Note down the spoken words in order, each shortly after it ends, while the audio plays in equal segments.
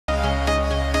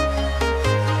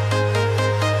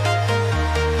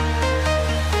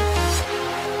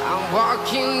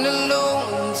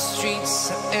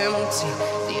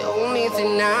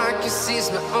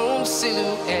chase my own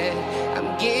silhouette.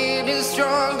 I'm getting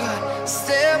stronger,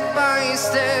 step by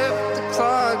step. The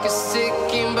clock is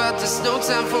ticking, but there's no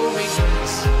time for me.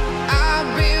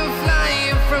 I've been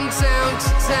flying from town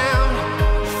to town,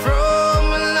 from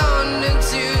London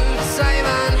to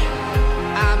Taiwan.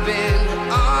 I've been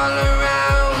all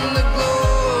around the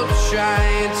globe,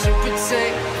 trying to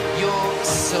protect your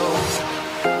soul.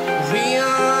 We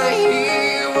are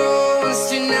heroes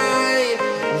tonight.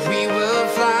 We will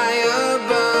fly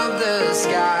above the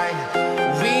sky.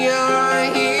 We are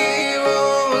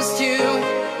heroes tonight.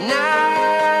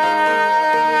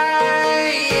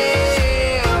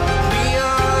 Yeah. We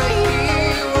are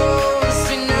heroes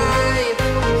tonight.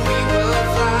 We will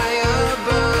fly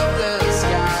above the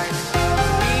sky.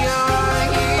 We are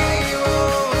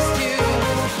heroes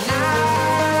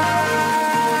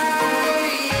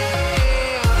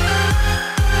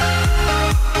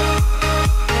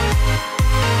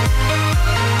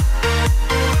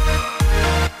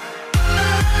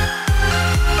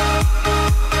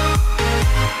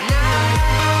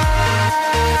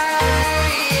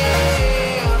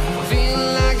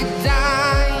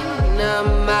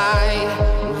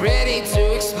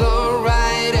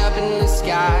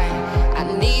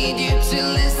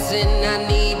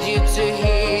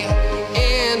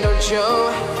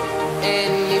show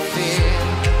any fear.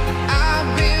 I've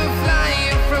been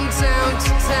flying from town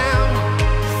to town,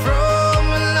 from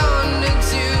London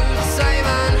to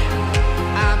Taiwan.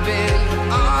 I've been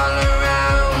all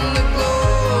around the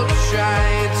globe,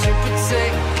 trying to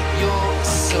protect your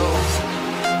soul.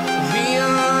 We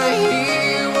are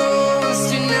heroes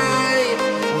tonight.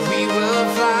 We will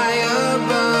fly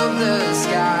above the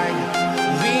sky.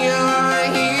 We are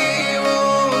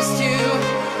heroes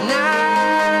tonight.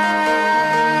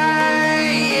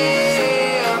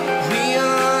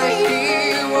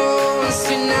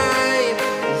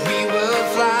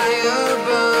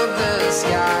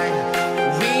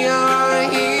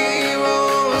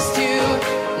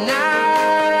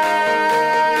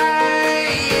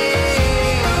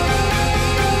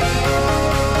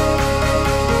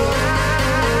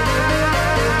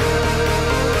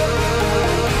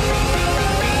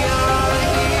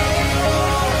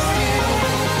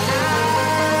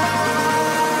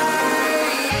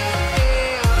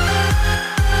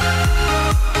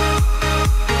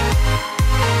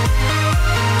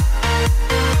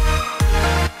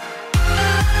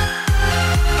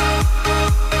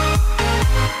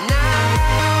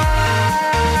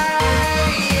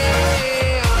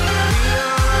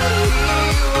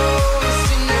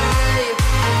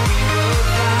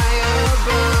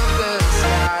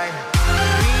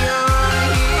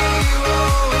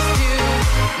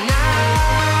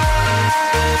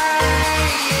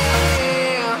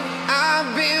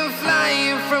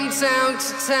 Town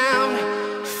to town,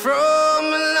 from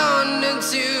London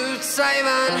to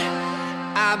Taiwan.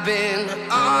 I've been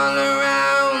all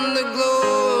around the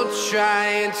globe,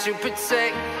 trying to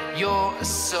protect your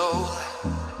soul.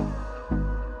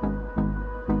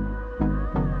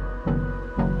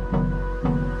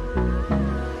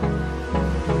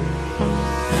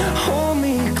 Hold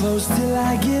me close till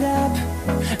I get up.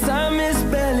 Time is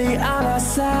barely on our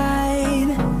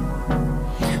side.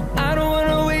 I don't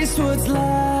wanna waste what's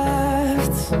left.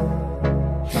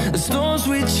 The storms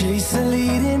we chase are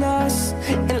leading us,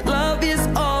 and love is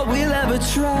all we'll ever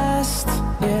trust.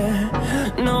 Yeah,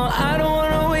 no, I don't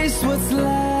wanna waste what's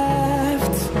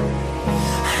left.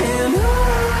 And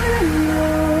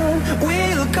on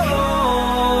we'll go,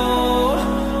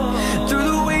 through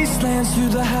the wastelands, through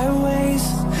the highways,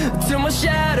 till my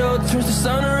shadow turns to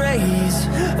sun rays.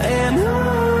 And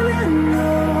on